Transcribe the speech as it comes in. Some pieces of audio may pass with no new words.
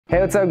Hey,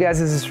 what's up guys?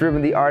 This is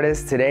Ruben the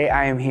Artist. Today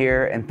I am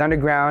here in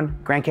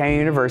Thunderground, Grand Canyon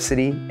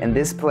University, and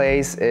this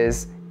place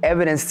is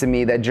evidence to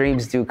me that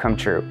dreams do come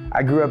true.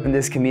 I grew up in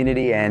this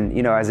community and,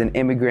 as an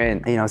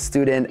immigrant,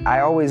 student, I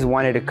always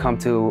wanted to come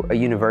to a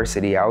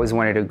university. I always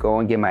wanted to go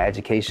and get my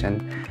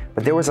education,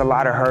 but there was a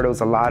lot of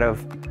hurdles, a lot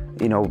of,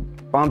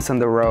 bumps on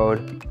the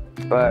road.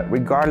 But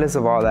regardless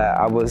of all that,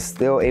 I was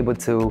still able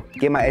to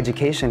get my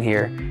education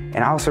here. And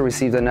I also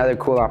received another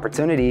cool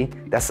opportunity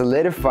that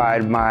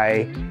solidified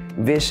my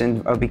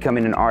vision of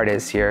becoming an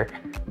artist here,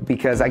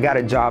 because I got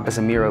a job as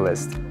a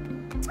muralist.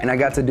 And I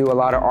got to do a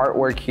lot of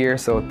artwork here.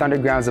 So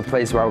Thunderground is a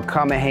place where I would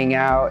come and hang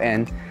out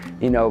and,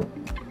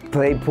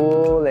 play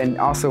pool and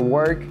also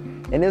work.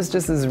 And it was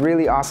just this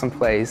really awesome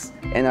place.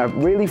 And a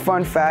really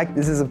fun fact,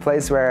 this is a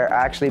place where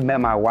I actually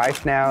met my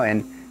wife now.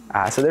 And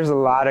so there's a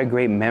lot of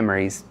great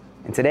memories.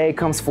 And today it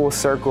comes full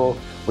circle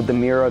with the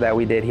mural that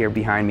we did here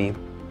behind me.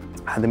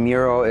 The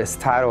mural is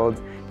titled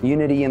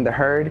Unity in the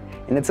Herd,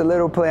 and it's a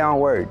little play on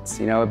words,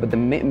 but the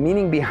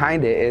meaning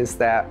behind it is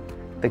that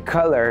the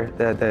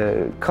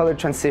color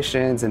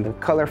transitions and the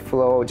color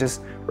flow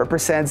just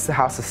represents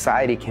how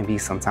society can be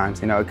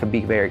sometimes. It could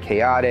be very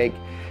chaotic,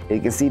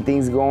 you can see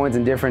things going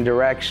in different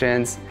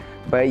directions,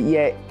 but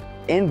yet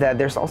in that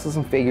there's also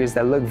some figures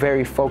that look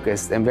very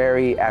focused and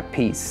very at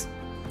peace.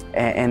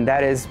 And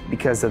that is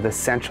because of the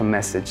central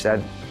message, that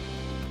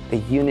the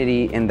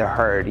unity in the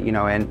herd,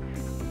 and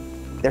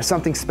there's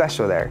something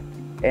special there.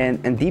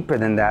 And deeper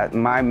than that,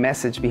 my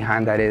message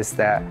behind that is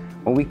that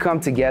when we come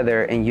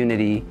together in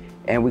unity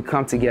and we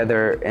come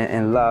together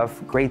in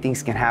love, great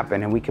things can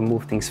happen and we can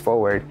move things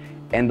forward.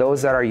 And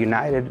those that are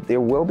united, they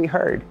will be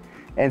heard.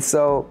 And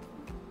so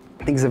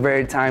I think it's a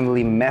very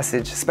timely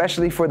message,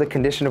 especially for the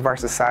condition of our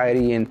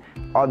society and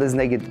all this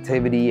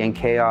negativity and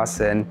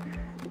chaos and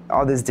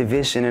all this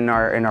division in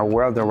our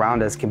world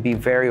around us can be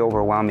very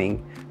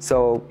overwhelming.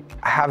 So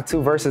I have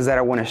two verses that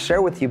I want to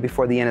share with you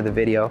before the end of the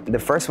video. The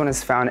first one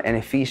is found in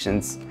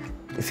Ephesians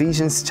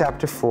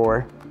chapter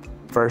 4,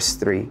 verse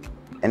 3.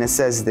 And it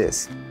says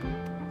this: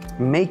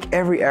 make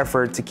every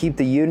effort to keep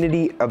the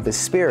unity of the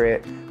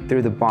Spirit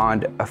through the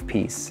bond of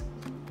peace.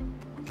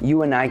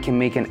 You and I can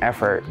make an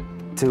effort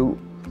to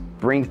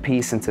bring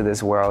peace into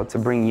this world, to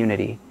bring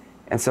unity.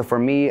 And so for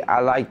me, I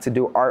like to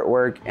do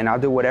artwork, and I'll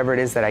do whatever it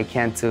is that I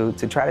can to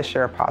try to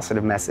share a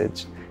positive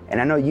message. And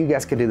I know you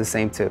guys could do the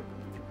same too.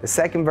 The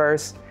second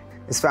verse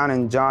is found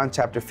in John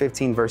chapter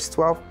 15, verse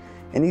 12.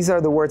 And these are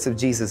the words of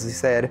Jesus. He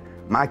said,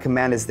 my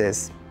command is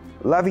this: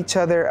 love each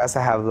other as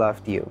I have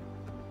loved you.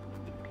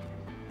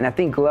 And I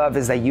think love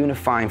is that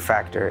unifying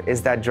factor,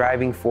 is that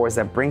driving force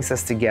that brings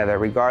us together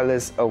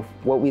regardless of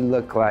what we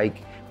look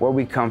like, where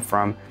we come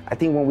from. I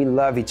think when we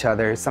love each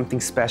other,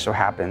 something special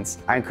happens.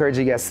 I encourage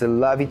you guys to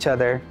love each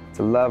other,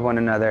 to love one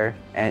another,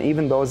 and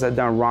even those that have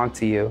done wrong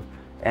to you.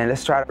 And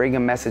let's try to bring a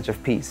message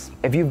of peace.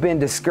 If you've been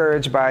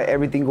discouraged by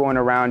everything going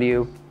around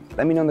you,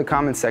 let me know in the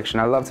comment section.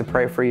 I'd love to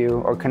pray for you,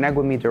 or connect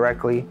with me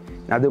directly.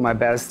 And I'll do my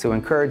best to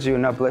encourage you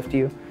and uplift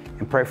you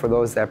and pray for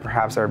those that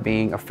perhaps are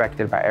being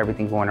affected by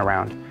everything going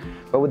around.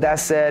 But with that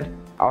said,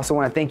 I also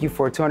want to thank you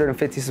for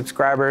 250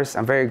 subscribers.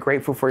 I'm very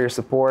grateful for your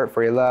support,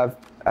 for your love.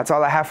 That's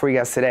all I have for you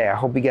guys today. I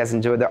hope you guys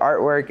enjoyed the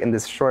artwork and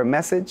this short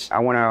message. I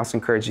want to also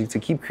encourage you to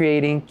keep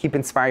creating, keep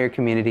inspiring your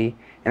community,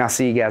 and I'll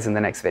see you guys in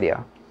the next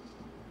video.